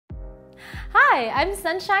Hi, I'm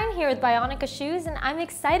Sunshine here with Bionica Shoes, and I'm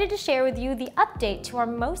excited to share with you the update to our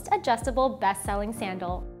most adjustable best-selling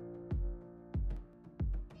sandal.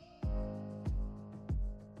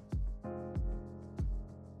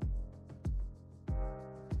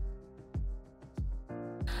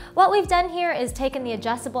 What we've done here is taken the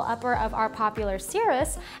adjustable upper of our popular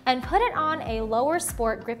Sirus and put it on a lower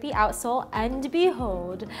sport grippy outsole, and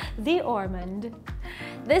behold, the Ormond.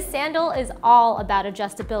 This sandal is all about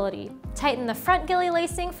adjustability. Tighten the front gilly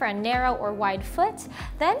lacing for a narrow or wide foot,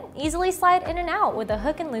 then easily slide in and out with a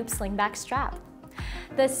hook and loop slingback strap.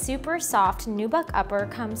 The super soft nubuck upper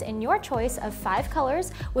comes in your choice of 5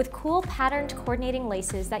 colors with cool patterned coordinating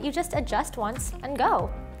laces that you just adjust once and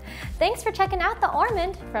go. Thanks for checking out the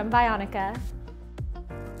Ormond from Bionica.